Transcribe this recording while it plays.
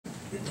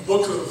The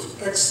book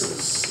of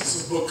Exodus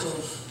is a book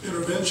of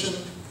intervention,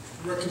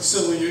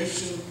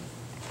 reconciliation,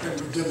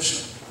 and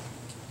redemption.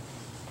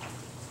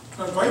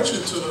 I invite you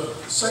to the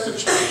second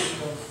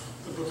chapter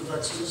of the book of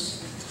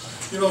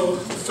Exodus. You know,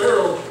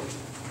 Pharaoh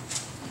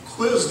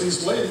quizzed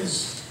these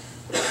ladies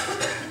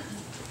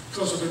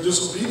because of their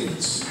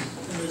disobedience.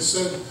 And they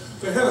said,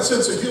 they had a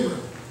sense of humor.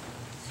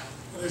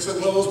 And they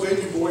said, well, those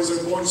baby boys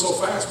are born so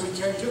fast we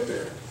can't get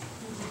there.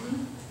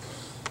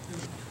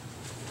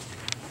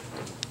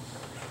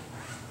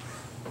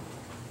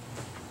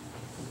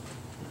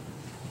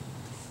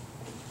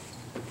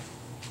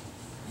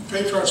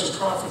 Patriarchs and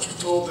prophets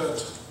were told that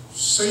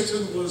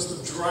Satan was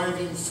the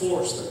driving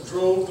force that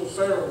drove the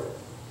Pharaoh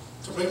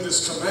to make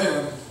this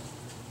command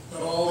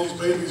that all these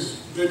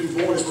baby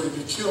boys were to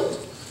be killed.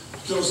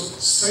 Because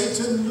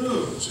Satan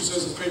knew, she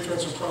says in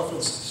Patriarchs and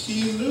Prophets,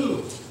 he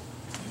knew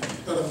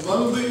that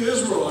among the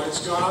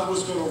Israelites, God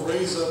was going to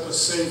raise up a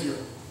Savior.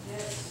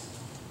 Yes.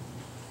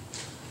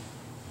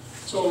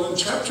 So in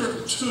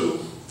chapter 2,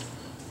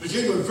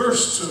 beginning with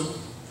verse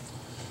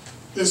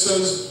 2, it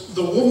says,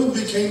 the woman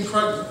became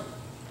pregnant.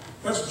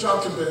 That's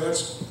Jochebed,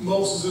 that's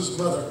Moses'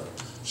 mother.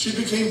 She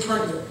became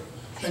pregnant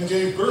and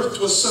gave birth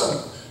to a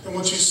son. And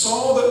when she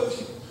saw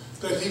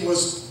that he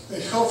was a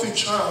healthy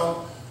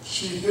child,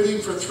 she hid him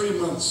for 3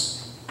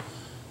 months.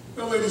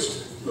 Now,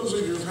 ladies, those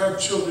of you who've had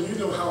children, you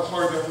know how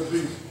hard that would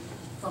be.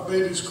 How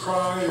babies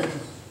cry and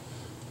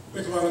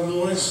make a lot of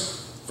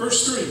noise.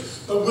 Verse 3,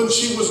 but when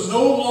she was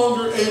no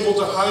longer able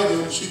to hide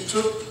him, she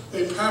took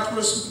a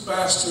papyrus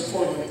basket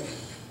for him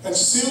and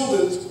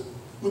sealed it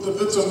with a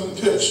bitumen and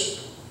pitch.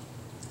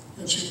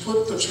 And she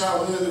put the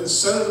child in it and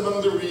set it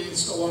among the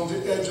reeds along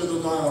the edge of the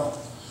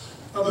Nile.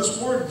 Now this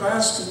word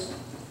basket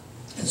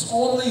is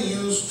only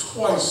used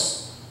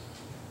twice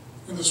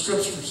in the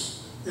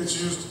scriptures. It's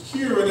used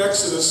here in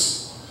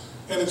Exodus,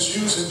 and it's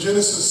used in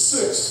Genesis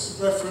 6,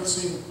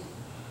 referencing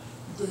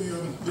the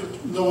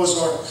Noah's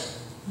Ark.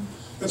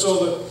 And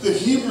so the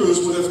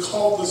Hebrews would have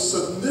called the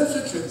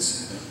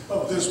significance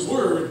of this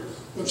word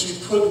when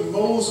she put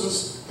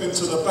Moses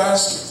into the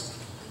basket.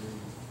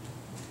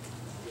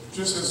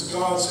 Just as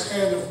God's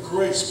hand of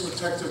grace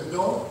protected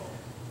Noah,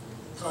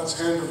 God's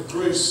hand of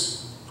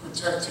grace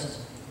protected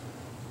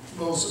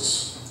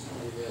Moses.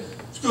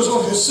 She goes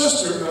on, his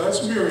sister, now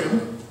that's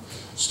Miriam,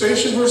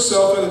 stationed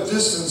herself at a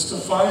distance to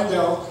find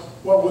out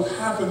what would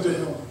happen to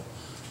him.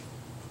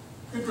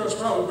 Patriarch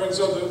probably brings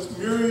up that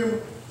Miriam,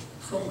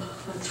 from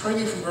her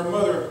training from her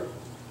mother,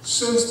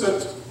 sensed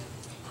that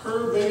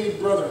her baby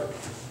brother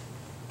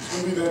was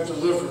going to be that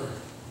deliverer.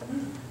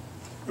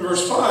 In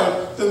verse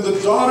 5, then the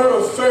daughter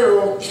of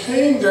Pharaoh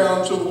came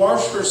down to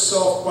wash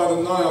herself by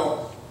the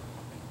Nile,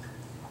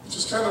 which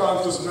is kind of odd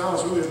because the Nile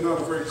is really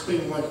not a very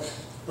clean lake,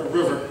 a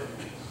river.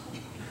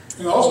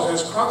 And it also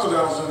has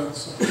crocodiles in it.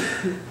 So.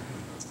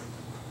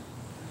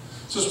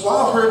 It says,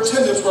 while her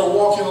attendants were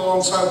walking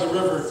alongside the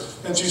river,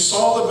 and she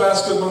saw the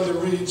basket among the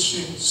reeds,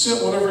 she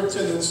sent one of her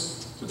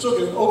attendants to took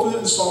it and opened it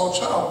and saw a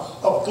child,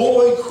 a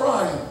boy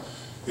crying.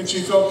 And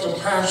she felt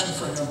compassion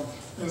for him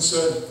and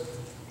said,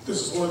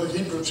 this is one of the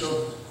Hebrew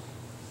children.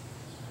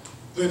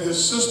 Then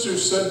his sister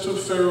said to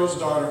Pharaoh's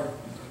daughter,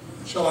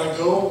 shall I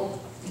go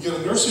and get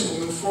a nursing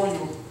woman for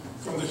you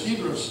from the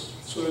Hebrews,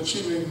 so that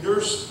she may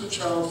nurse the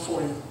child for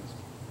you?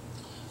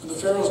 And the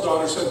Pharaoh's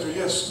daughter said to her,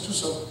 yes, do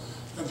so.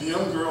 And the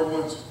young girl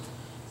went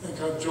and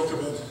got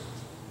Jochebed.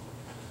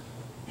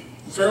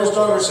 The Pharaoh's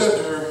daughter said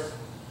to her,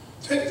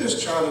 take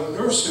this child and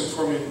nurse him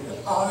for me,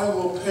 and I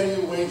will pay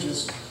you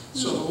wages.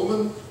 So the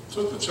woman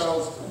took the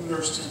child and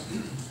nursed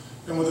him.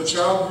 And when the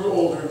child grew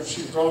older,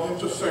 she brought him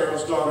to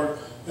Pharaoh's daughter,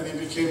 and he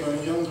became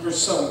a younger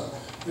son.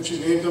 And she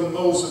named him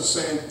Moses,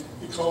 saying,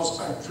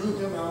 because I drew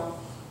him out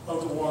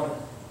of the water.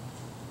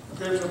 The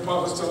Patriarch and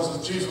Prophets tells us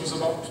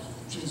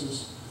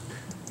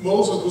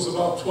Moses was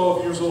about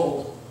 12 years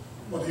old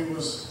when he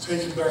was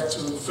taken back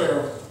to the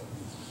Pharaoh.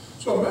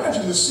 So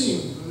imagine the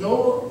scene.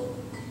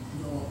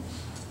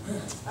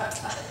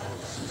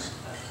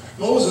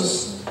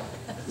 Moses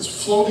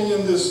is floating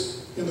in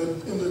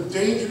the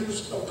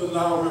dangers of the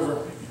Nile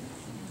River.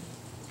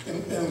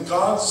 In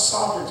God's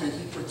sovereignty,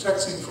 he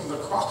protects him from the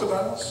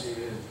crocodiles,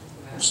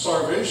 from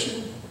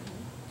starvation,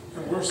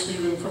 and worse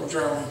even from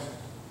drowning.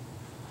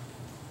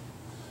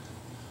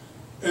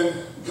 And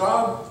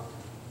God,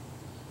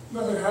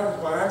 nothing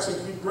happens by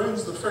accident. He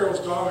brings the Pharaoh's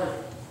daughter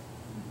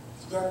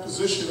to that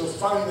position of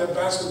finding that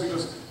basket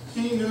because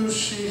he knew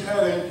she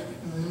had a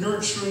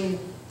nurturing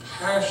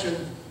passion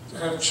to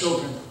have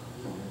children.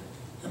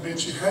 I mean,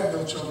 she had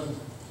no children.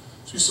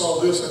 She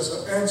saw this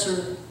as an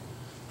answer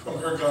from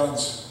her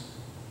gods.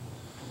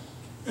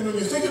 And when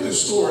you think of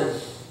this story,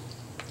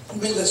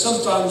 you think that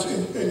sometimes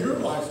in your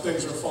life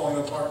things are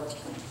falling apart.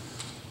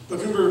 But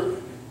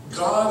remember,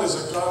 God is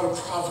a God of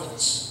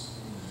providence.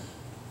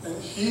 And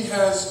he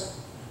has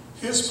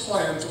his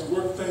plan to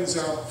work things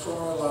out for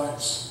our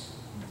lives.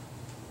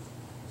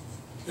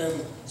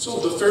 And so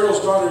the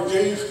Pharaoh's daughter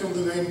gave him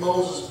the name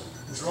Moses,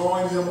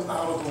 drawing him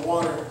out of the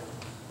water,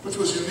 which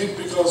was unique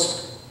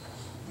because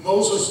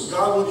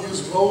God would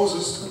use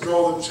Moses to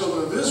draw the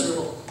children of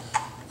Israel.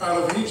 out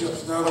of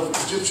Egypt and out of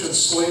Egyptian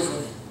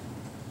slavery.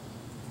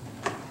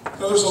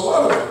 Now there's a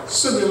lot of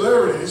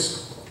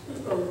similarities,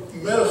 or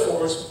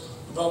metaphors,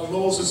 about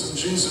Moses and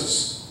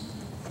Jesus.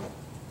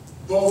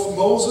 Both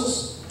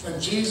Moses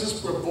and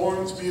Jesus were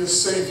born to be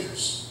as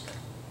saviors.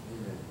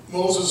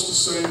 Moses to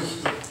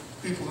save the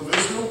people of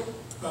Israel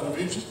out of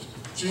Egypt.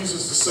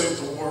 Jesus to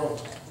save the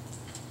world.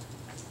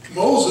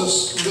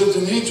 Moses lived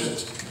in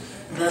Egypt.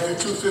 Matthew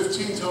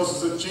 2:15 tells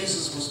us that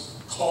Jesus was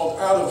called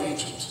out of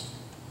Egypt.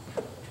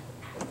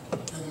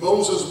 And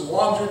Moses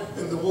wandered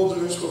in the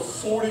wilderness for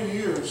 40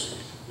 years.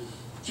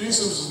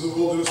 Jesus was in the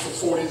wilderness for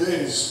 40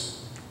 days.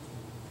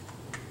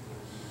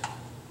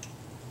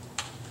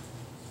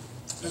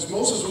 As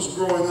Moses was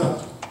growing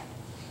up,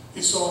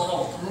 he saw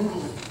how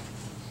brutally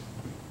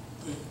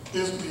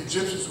the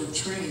Egyptians were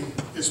treating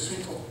his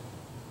people.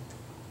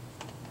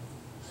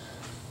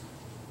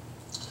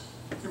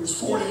 He was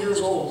 40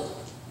 years old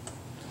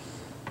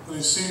when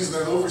he sees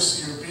that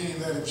overseer beating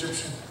that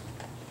Egyptian.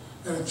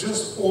 And it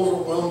just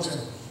overwhelmed him.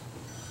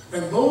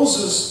 And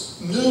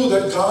Moses knew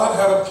that God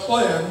had a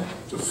plan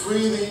to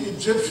free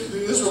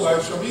the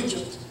Israelites from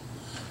Egypt.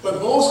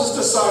 But Moses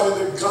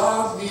decided that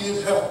God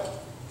needed help.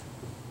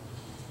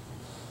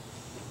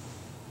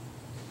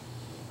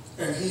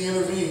 And he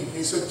intervened.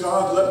 He said,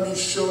 God, let me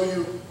show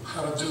you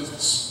how to do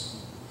this.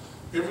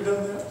 You ever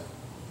done that?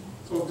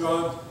 So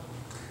God,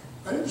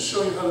 I need to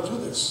show you how to do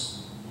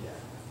this.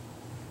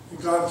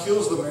 And God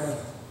kills the man,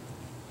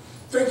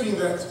 thinking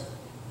that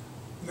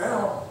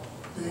now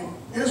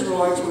the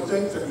Israelites would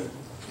think that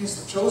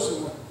he's the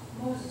chosen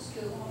one. Moses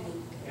killed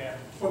him. Yeah.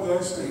 What did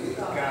I say?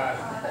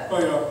 God. Oh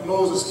yeah,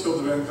 Moses killed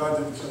the man, God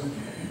didn't kill him.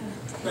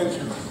 Thank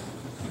you.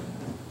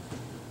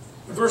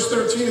 In verse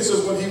 13 it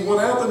says, when he went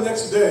out the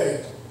next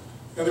day,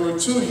 and there were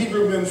two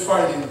Hebrew men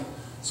fighting,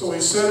 so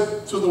he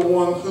said to the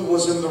one who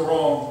was in the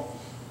wrong,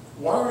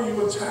 why are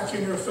you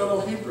attacking your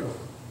fellow Hebrew?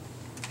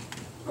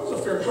 That was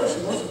a fair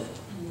question, wasn't it?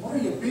 Why are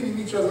you beating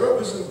each other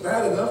up? Isn't it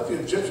bad enough the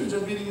Egyptians are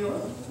beating you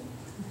up?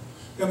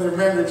 And their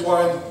man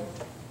replied,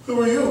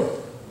 who are you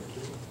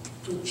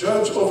to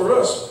judge over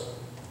us?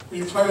 Are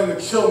you planning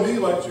to kill me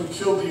like you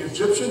killed the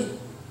Egyptian?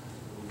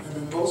 And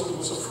then Moses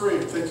was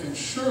afraid, thinking,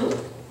 surely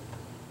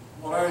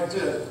what I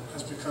did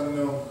has become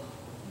known.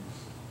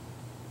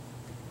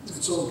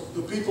 And so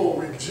the people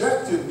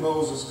rejected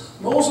Moses.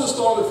 Moses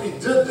thought if he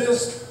did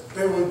this,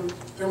 they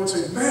would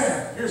say,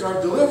 man, here's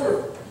our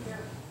deliverer.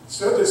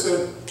 Instead they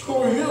said, who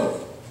are you?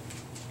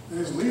 And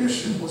his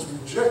leadership was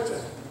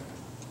rejected.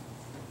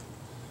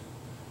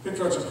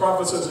 Because the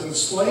prophet says, in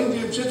slaying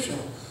the Egyptian,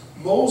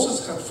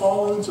 Moses had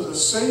fallen into the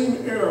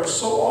same error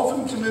so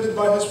often committed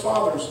by his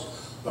fathers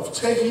of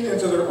taking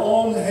into their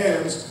own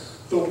hands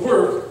the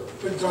work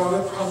that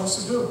God had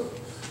promised to do.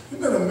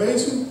 Isn't that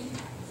amazing?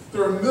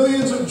 There are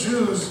millions of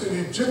Jews in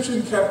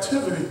Egyptian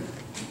captivity,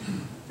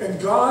 and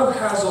God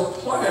has a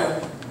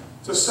plan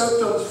to set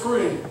them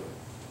free.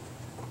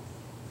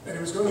 And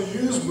he was going to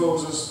use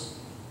Moses,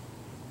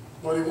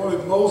 but he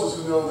wanted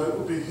Moses to know that it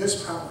would be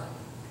his power.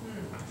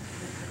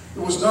 It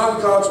was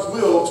not God's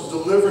will to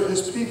deliver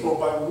his people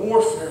by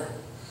warfare,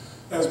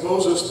 as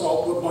Moses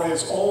thought, but by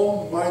his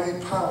own mighty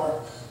power,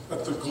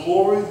 that the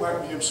glory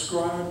might be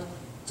ascribed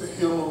to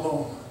him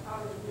alone.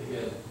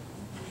 Amen.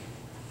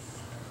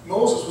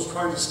 Moses was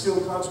trying to steal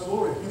God's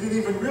glory. He didn't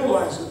even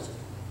realize it,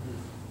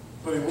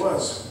 but he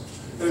was.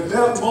 And at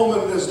that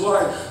moment in his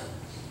life,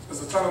 as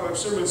the title of my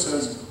sermon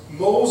says,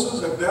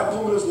 Moses at that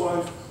moment in his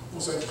life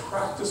was a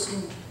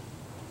practicing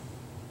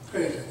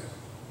pagan.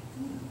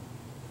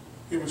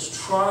 He was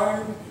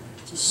trying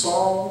to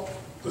solve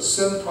the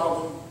sin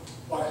problem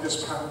by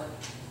his power.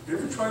 You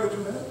ever try to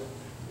do that?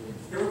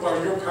 You ever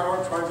by your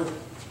power try to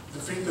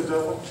defeat the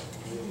devil?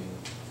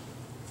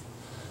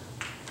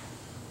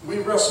 We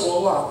wrestle a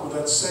lot with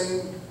that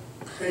same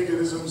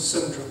paganism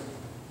syndrome.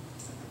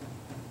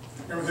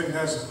 Everything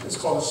it's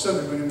called a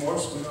syndrome anymore,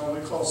 so now we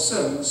call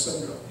sin a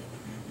syndrome.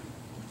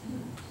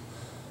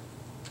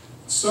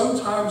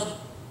 Sometimes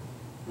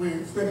we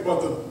think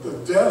about the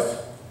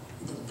death,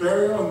 the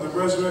burial, and the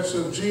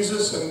resurrection of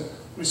Jesus, and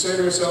we say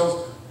to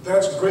ourselves,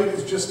 that's great,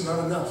 it's just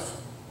not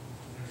enough.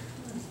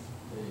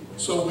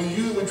 So we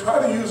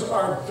try to use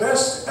our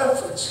best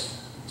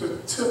efforts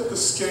to tip the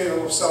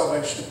scale of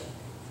salvation.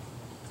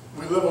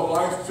 We live a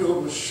life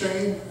filled with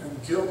shame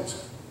and guilt.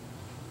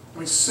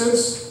 We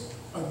sense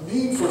a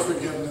need for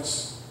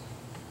forgiveness,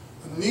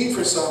 a need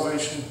for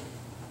salvation,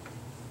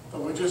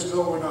 but we just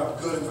know we're not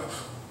good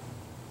enough.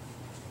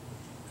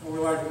 And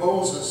we're like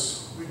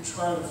Moses, we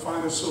try to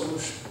find a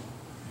solution.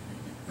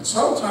 And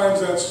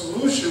sometimes that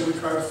solution we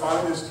try to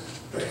find is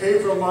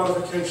behavioral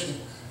modification.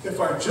 If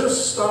I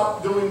just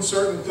stop doing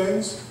certain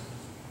things,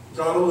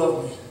 God will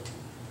love me.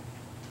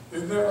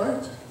 Isn't that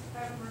right?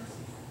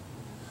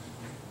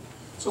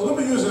 So let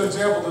me use an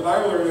example that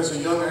I learned as a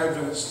young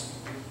Adventist.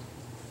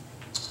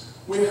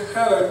 We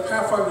had a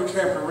Pathfinder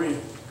camporee.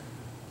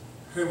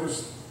 It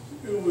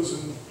was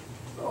in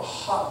a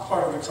hot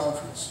part of the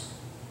conference.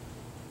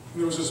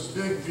 And there was this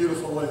big,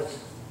 beautiful lake.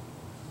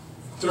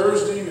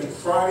 Thursday and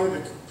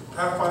Friday, the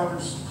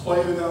Pathfinders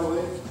played in that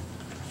lake.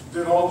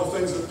 did all the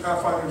things that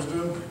Pathfinders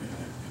do.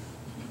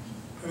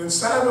 And then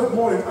Sabbath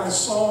morning, I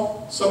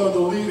saw some of the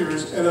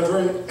leaders in a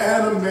very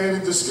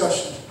animated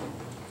discussion.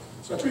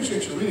 So I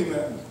appreciate you reading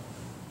that.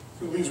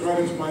 It leads right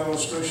into my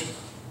illustration.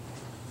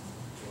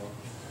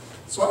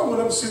 So I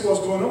went up to see what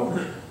was going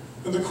on.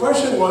 And the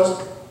question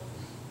was,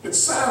 it's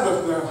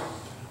Sabbath now.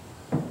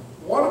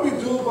 What do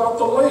we do about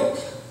the lake?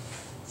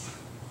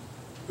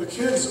 The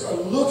kids are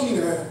looking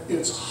at it.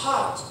 It's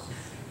hot.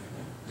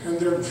 And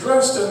they're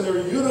dressed in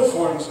their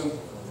uniforms.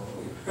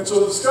 And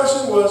so the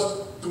discussion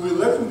was, do we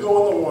let them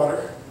go in the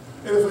water?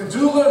 And if we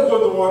do let them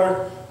go in the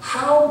water,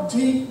 how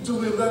deep do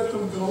we let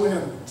them go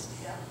in?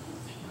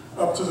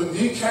 Up to the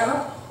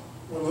kneecap?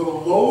 Or a little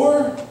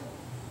lower?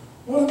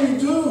 What do we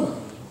do?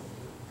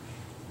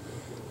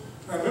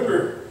 I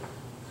remember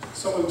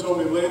someone told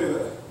me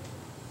later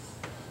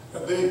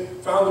that they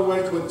found a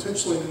way to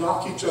intentionally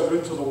knock each other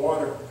into the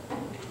water.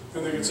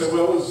 And they could say,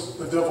 well, it was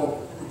the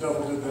devil. The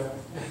devil did that.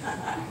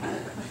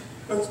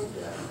 But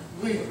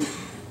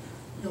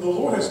the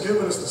Lord has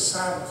given us the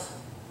Sabbath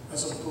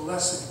as a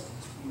blessing.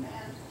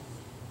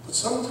 But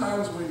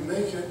sometimes we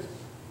make it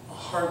a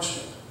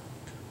hardship.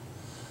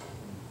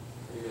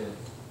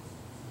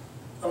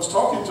 I was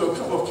talking to a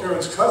couple of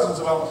Karen's cousins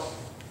about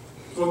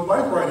going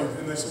bike riding,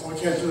 and they said, well,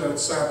 we can't do that,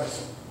 it's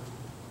Sabbath.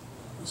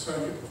 I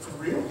said, for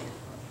real?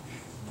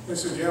 They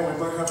said, yeah, we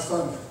might have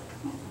fun.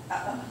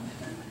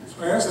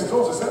 So I asked the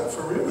girls, is that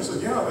for real? They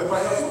said, yeah, they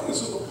might have fun. I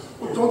said,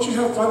 well, don't you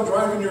have fun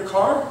driving your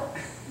car?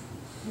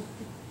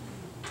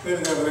 They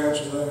didn't have an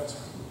answer to that.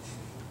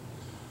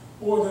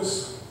 Or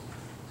this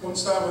one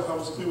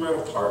Sabbath, we were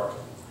at a park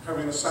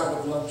having a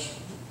Sabbath lunch.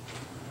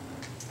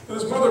 And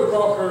his mother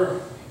brought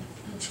her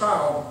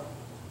child,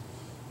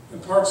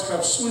 and parks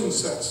have swing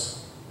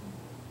sets.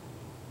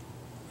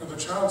 And the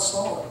child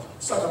saw it.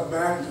 It's like a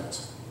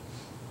magnet.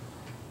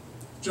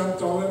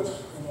 Jumped on it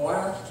and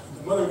laughed. And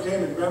the mother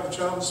came and grabbed the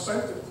child and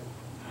spanked it.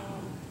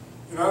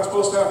 You're not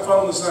supposed to have fun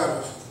on the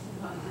Sabbath.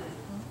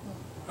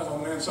 I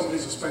thought, man, somebody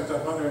needs to spank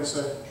that mother and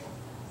say,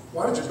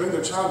 why did you bring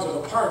their child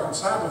to the park on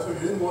Sabbath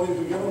if you didn't want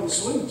him to get on the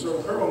swings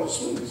or her on the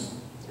swings?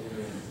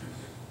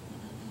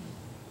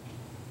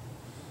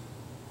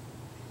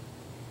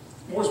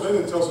 Morris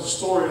Bacon tells a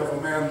story of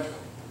a man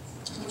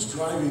who was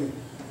driving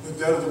in the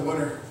dead of the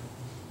winter.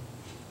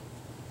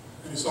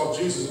 And he saw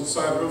Jesus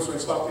inside the room, so he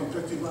stopped and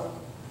picked him up.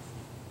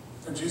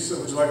 And Jesus said,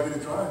 would you like me to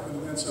drive? And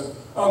the man said,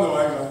 oh no,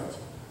 I got it.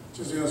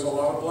 Just, there's a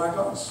lot of black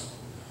ice.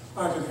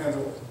 I can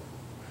handle it.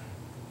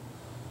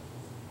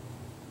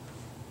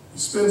 He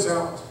spins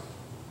out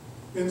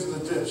into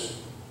the ditch.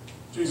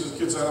 Jesus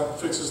gets out,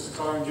 fixes the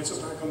car, and gets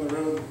it back on the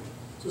road.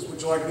 Says,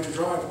 would you like me to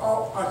drive?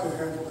 Oh, I can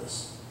handle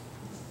this.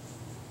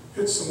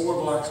 Hits some more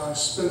black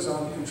ice, spins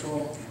out of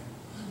control.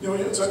 You know,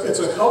 it's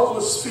a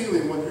helpless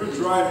feeling when you're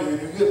driving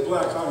and you hit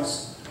black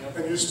ice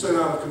and you spin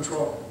out of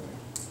control.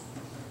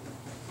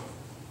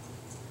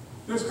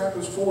 This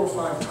happens 4 or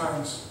 5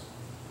 times.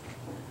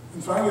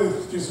 And finally,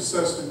 Jesus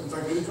says to him, would you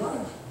like me to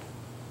drive?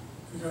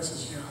 And the guy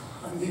says, yeah,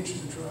 I need you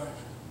to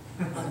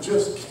drive. I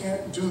just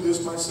can't do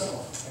this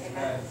myself.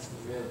 Amen.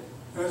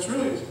 And it's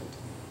really,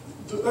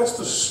 that's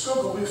the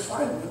struggle we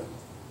find with,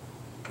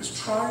 is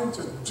trying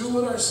to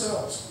do it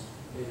ourselves.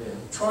 Amen.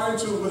 Trying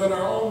to, within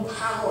our own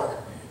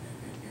power,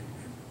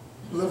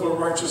 live a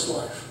righteous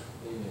life.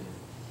 Amen.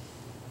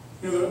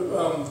 You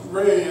know,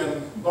 Ray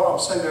and Bob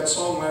sang that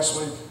song last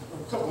week, or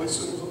a couple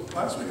weeks ago,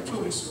 last week or 2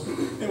 weeks ago.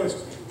 Anyways,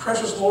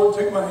 precious Lord,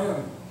 take my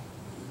hand.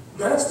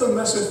 That's the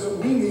message that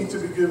we need to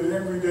be giving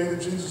every day to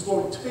Jesus.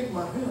 Lord, take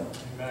my hand.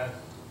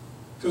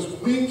 Because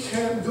we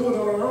can't do it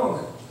on our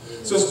own.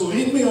 It says,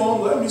 lead me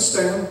on, let me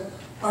stand.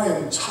 I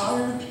am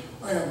tired,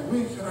 I am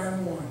weak, and I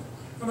am worn.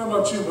 I don't know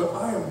about you, but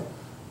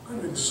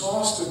I'm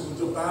exhausted with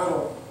the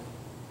battle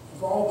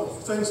of all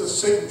the things that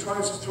Satan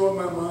tries to throw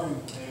in my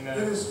mind.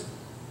 Amen.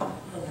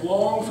 I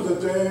long for the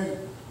day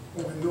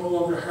when we no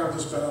longer have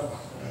this battle.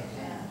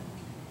 Amen.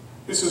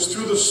 It says,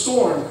 through the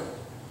storm,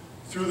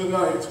 through the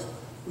night,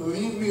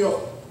 lead me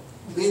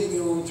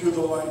on through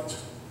the light.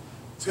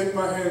 Take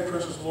my hand,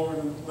 precious Lord,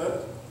 and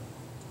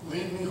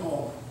lead me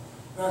home.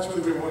 That's where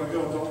we want to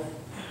go, don't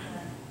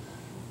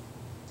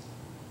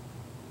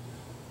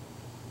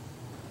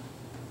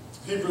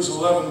we? Hebrews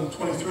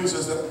 11:23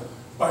 says that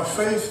by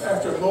faith,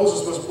 after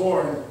Moses was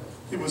born,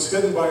 he was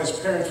hidden by his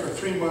parents for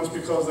 3 months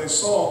because they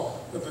saw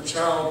that the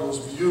child was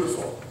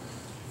beautiful,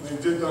 and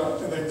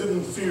they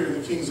didn't fear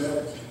the king's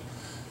edict.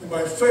 And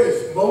by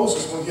faith,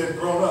 Moses, when he had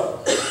grown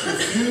up,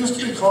 refused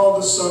to be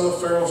called the son of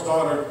Pharaoh's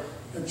daughter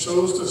and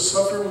chose to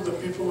suffer with the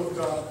people of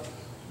God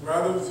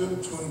rather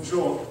than to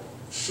enjoy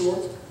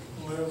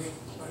short-lived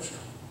pleasure.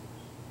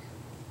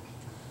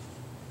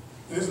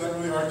 And isn't that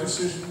really our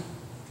decision?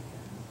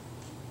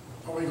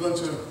 Are we going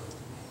to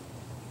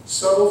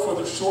settle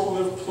for the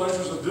short-lived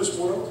pleasures of this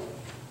world,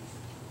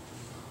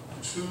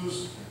 or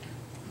choose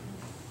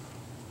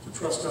to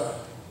trust God?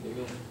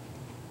 Amen.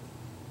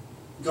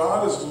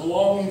 God is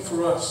longing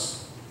for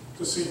us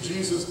to see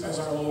Jesus as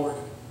our Lord.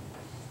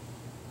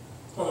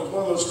 Well, there's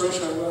one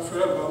illustration I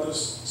forgot about this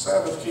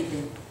Sabbath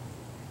keeping,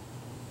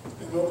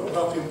 and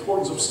about the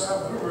importance of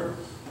Sabbath. I remember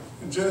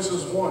In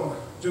Genesis 1,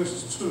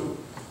 Genesis 2,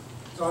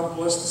 God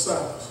blessed the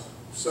Sabbath,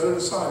 set it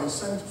aside, he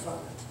sanctified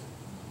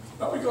it.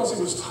 Not because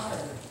he was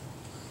tired,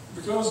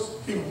 because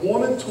he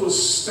wanted to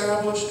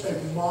establish a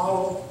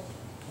model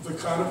of the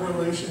kind of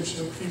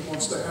relationship he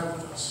wants to have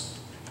with us.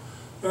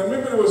 And I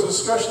remember there was a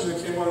discussion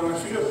that came on, and I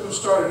forget who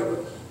started it, but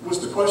it was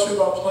the question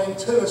about playing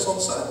tennis on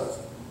Sabbath.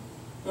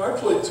 And I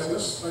played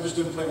tennis, I just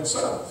didn't play on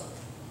Sabbath.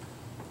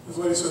 This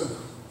lady said,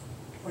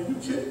 "Are you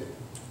kidding?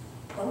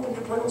 I don't want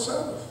you to play on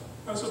Sabbath."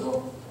 I said,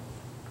 "Well,"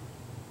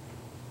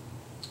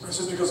 I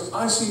said, "because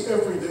I see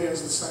every day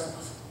as the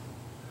Sabbath.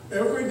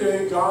 Every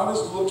day God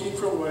is looking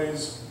for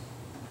ways,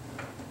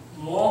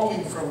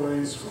 longing for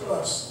ways for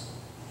us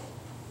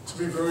to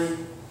be very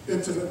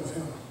intimate with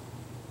him.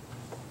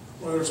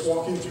 Whether it's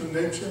walking through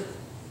nature."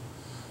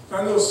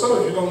 I know some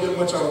of you don't get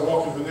much out of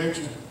walking through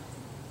nature.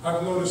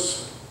 I've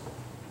noticed,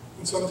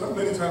 and sometimes,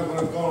 many times when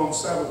I've gone on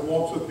Sabbath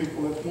walks with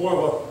people, it's more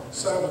of a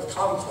Sabbath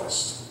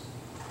conquest.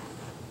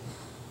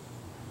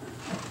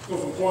 Go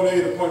from point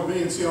A to point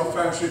B and see how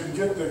fast you can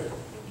get there.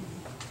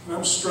 And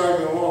I'm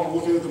straggling along,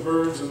 looking at the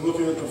birds and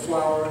looking at the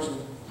flowers. And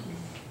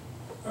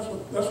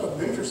that's what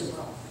nature's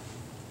about.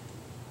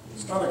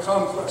 It's not a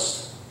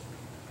conquest.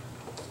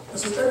 I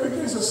said, every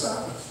day's a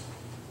Sabbath.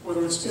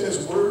 Whether it's in his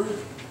word,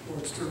 or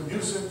it's through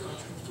music,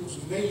 or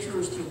through nature,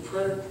 or through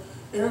prayer.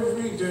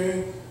 Every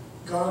day,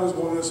 God is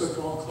wanting us to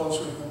draw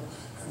closer to him.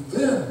 And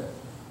then,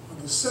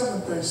 on the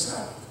seventh day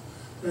Sabbath,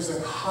 there's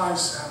that high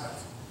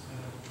Sabbath.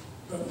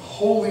 That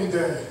holy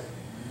day.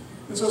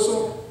 And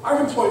so I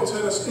can play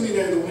tennis any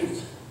day of the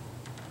week.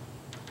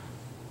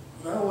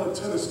 And I don't let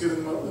tennis get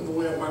in the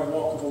way of my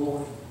walk with the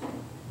Lord.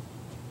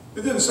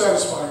 It didn't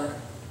satisfy her.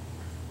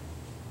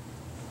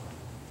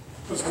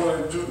 That's what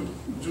I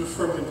do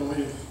firmly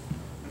believe.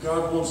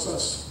 God wants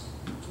us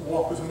to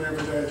walk with him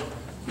every day.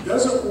 He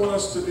doesn't want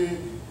us to be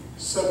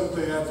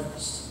Seventh-day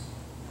Adventists.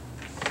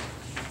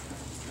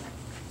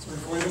 So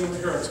before we didn't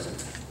inherit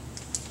it,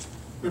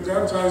 we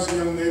baptized a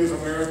young Native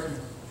American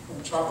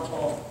from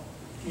Choctaw.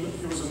 He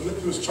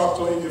was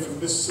Choctaw Indian from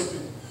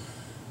Mississippi.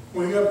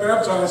 When he got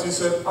baptized, he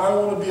said, "I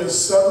want to be a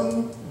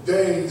 7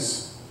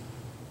 days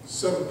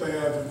Seventh-day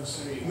Adventist."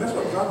 And that's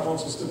what God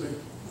wants us to be.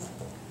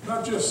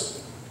 Not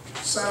just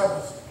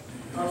Sabbath,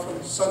 not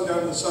from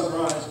sundown to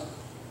sunrise,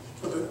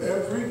 but that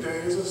every day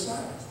is a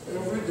Sabbath.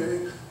 Every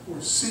day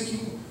we're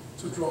seeking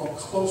to draw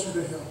closer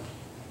to him.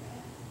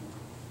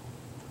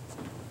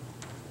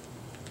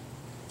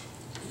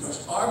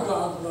 Because our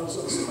God loves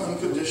us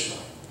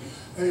unconditionally.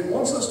 And he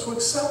wants us to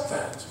accept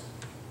that,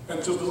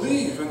 and to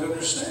believe and to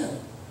understand.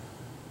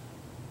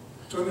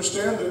 To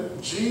understand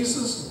that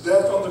Jesus'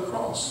 death on the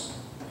cross,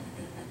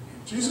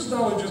 Jesus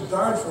not only just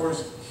died for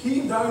us,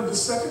 he died the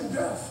second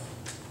death.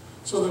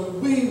 So that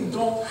we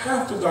don't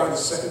have to die the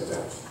second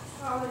death.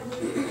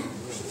 Hallelujah.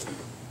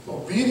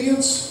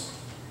 Obedience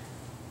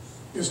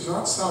is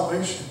not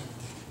salvation,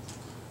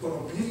 but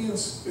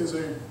obedience is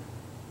a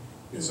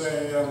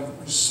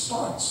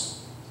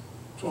response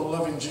to a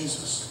loving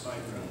Jesus.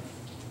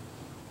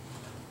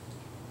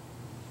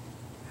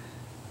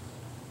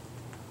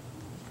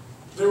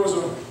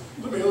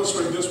 Let me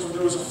illustrate this one.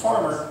 There was a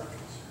farmer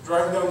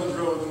driving down the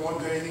road, and one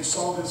day he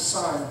saw this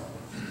sign,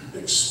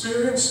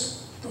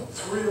 "Experience the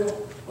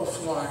thrill of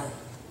flying."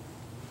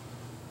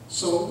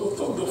 So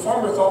the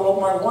farmer thought,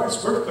 well, my wife's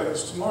birthday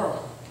is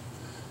tomorrow,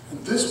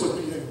 and this would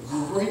be a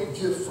great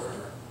gift for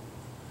her.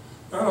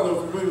 I don't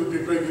know if it really would be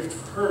a great gift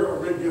for her or a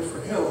great gift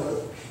for him,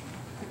 but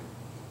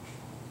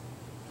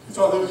he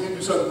thought that he'd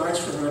do something nice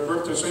for her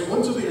birthday. So he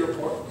went to the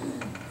airport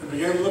and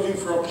began looking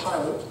for a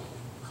pilot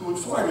who would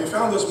fly. And he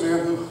found this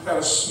man who had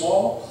a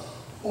small,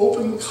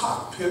 open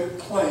cockpit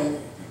plane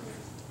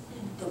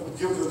that would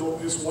give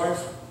his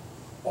wife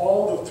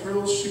all the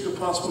thrills she could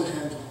possibly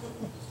handle.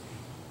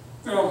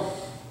 Now,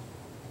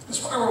 this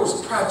farmer was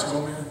a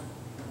practical man.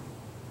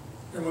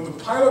 And when the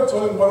pilot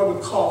told him what it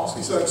would cost,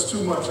 he said, "It's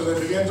too much," and they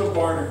began to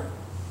barter.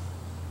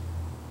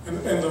 And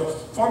the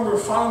farmer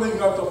finally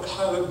got the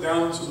pilot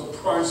down to the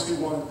price he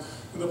wanted.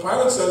 And the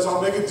pilot says,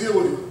 "I'll make a deal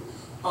with you.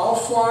 I'll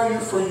fly you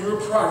for your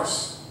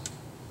price,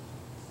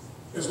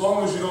 as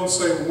long as you don't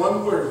say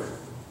one word.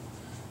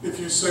 If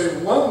you say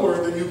one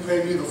word, then you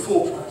pay me the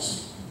full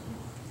price."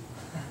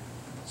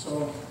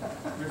 So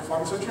the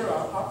farmer said, "Sure,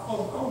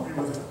 I'll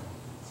agree with that."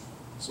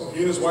 So he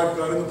and his wife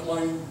got in the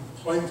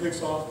plane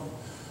takes off, and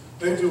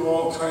they do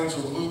all kinds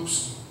of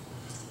loops.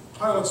 The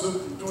pilot's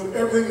doing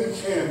everything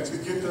he can to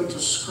get them to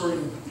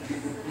scream.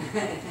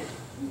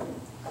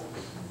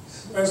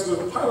 As the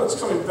pilot's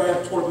coming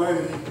back toward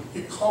landing,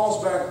 he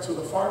calls back to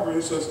the farmer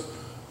and he says,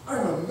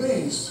 "I'm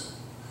amazed.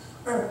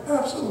 I'm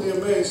absolutely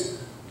amazed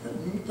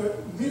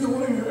that neither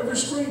one of you ever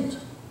screamed."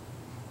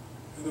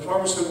 And the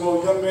farmer said,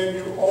 "Well, young man,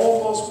 you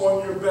almost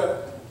won your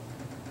bet.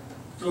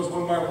 Because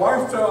when my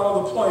wife fell out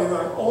of the plane,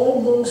 I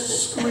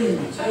almost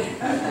screamed."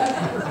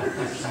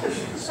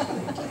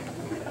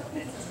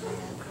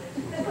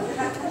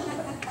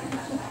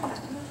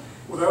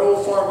 Well, that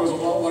old farmer was a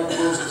lot like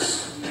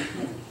Moses.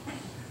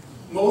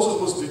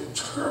 Moses was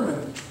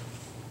determined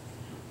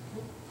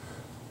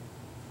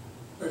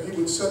that he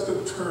would set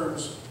the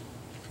terms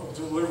of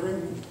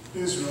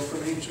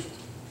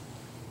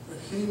that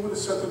he would have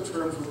set the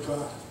terms with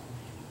God.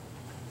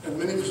 And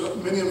many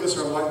of us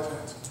are like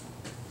that.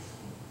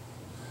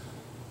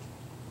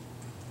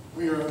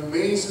 We are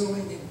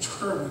amazingly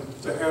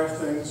determined to have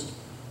things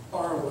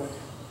our way.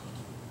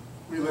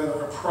 We let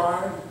our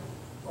pride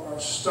or our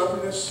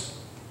stubbornness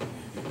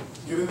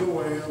get in the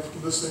way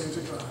of listening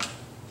to God.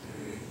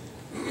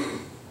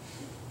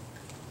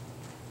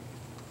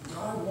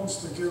 God wants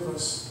to give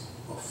us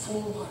a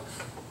full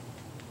life.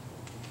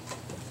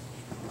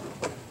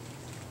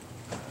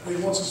 He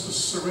wants us to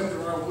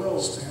surrender our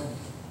wills to him.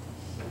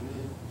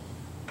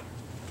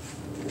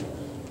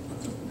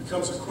 It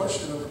becomes a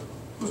question of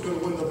who's going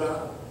to win the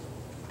battle.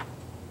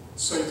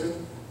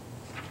 Satan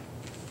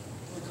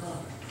or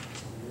God?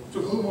 To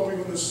whom are we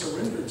going to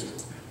surrender to?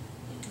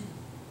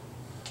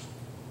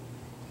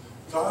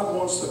 God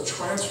wants to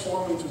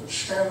transform and to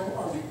channel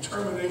our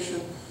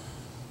determination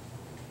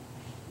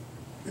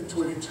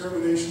into a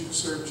determination to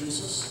serve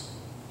Jesus.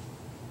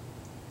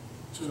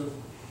 To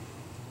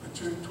a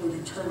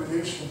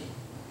determination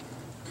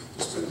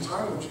to spend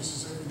time with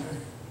Jesus every day.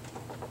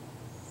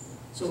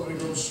 So we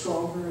grow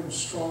stronger and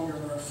stronger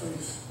in our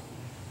faith.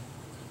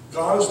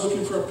 God is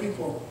looking for a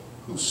people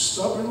who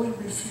stubbornly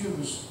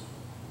refuse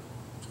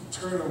to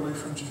turn away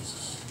from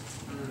Jesus.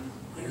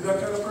 Are you that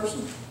kind of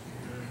person?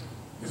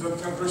 Is that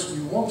the kind of person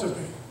you want to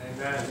be?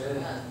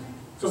 Amen.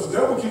 Because the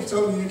devil keeps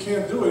telling you you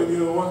can't do it, and you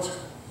know what?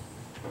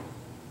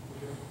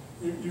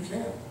 You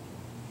can't.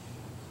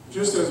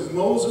 Just as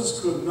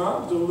Moses could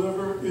not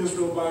deliver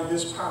Israel by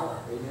his power,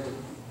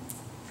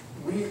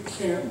 we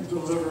can't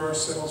deliver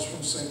ourselves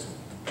from Satan.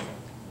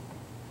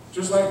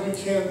 Just like we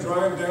can't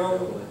drive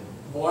down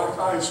black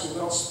ice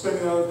without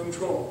spinning out of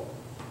control.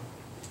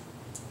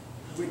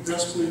 We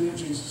desperately need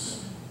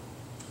Jesus.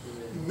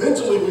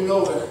 Mentally, we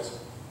know that.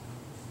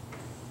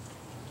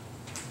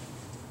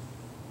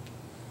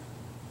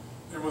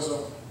 There was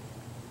a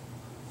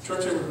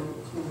church member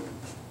who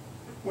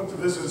went to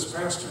visit his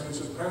pastor, and he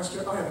said,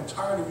 "Pastor, I am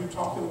tired of you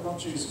talking about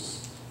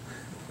Jesus.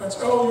 That's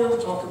all you ever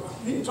talk about.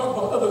 You can talk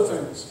about other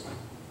things."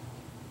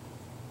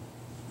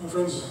 My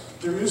friends,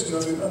 there is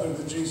nothing other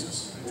than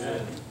Jesus.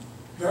 Amen.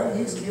 That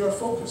needs to be our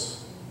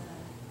focus.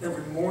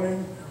 Every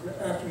morning, every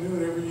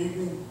afternoon, every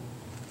evening.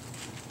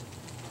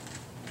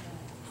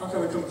 How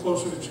can I come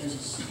closer to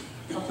Jesus?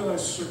 How can I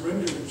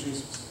surrender to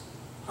Jesus?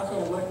 How can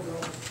I let go?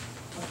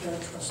 How can I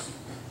trust him?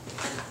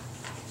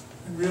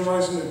 And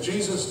realizing that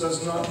Jesus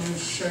does not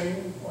use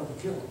shame or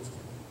guilt.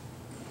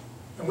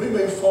 And we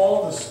may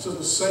fall to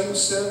the same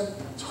sin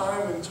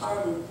time and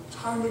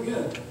time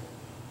again.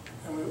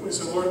 And we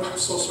say, "Lord, I'm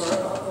so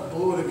sorry, I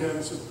blew it again."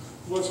 He said,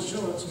 "Lord says,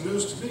 you know, it's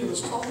news to me.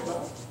 Let's talk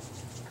about it."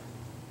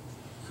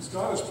 Because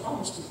God has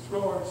promised to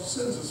throw our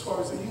sins as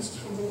far as the east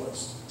from the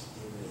west.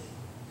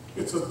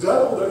 It's the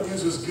devil that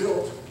uses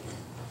guilt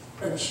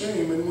and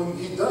shame. And when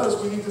he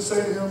does, we need to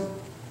say to him,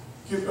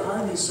 "Get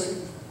behind me,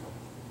 Satan."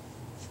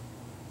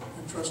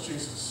 And trust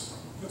Jesus.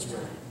 Let's pray.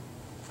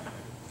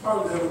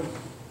 Father in heaven,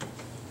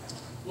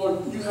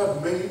 Lord, you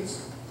have made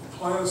the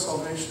plan of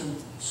salvation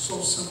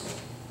so simple.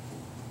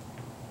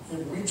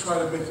 And we try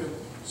to make it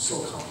so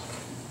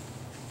complicated.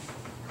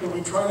 But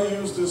we try to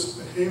use this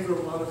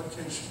behavioral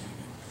modification.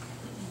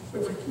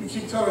 We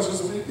keep telling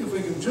ourselves that if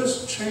we can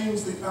just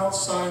change the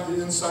outside,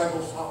 the inside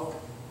will follow.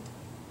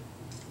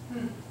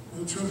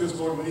 The truth is,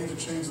 Lord, we need to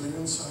change the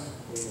inside.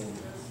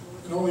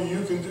 And only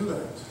you can do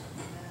that.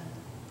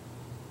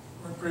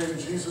 I pray in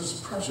Jesus'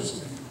 precious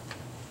name.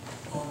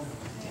 Amen.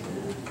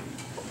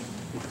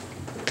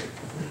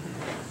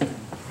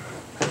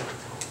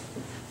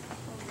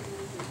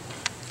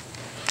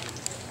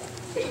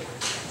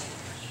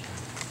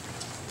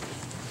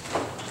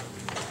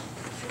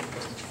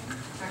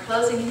 Our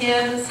closing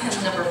hymn is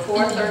hymn number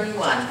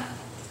 431.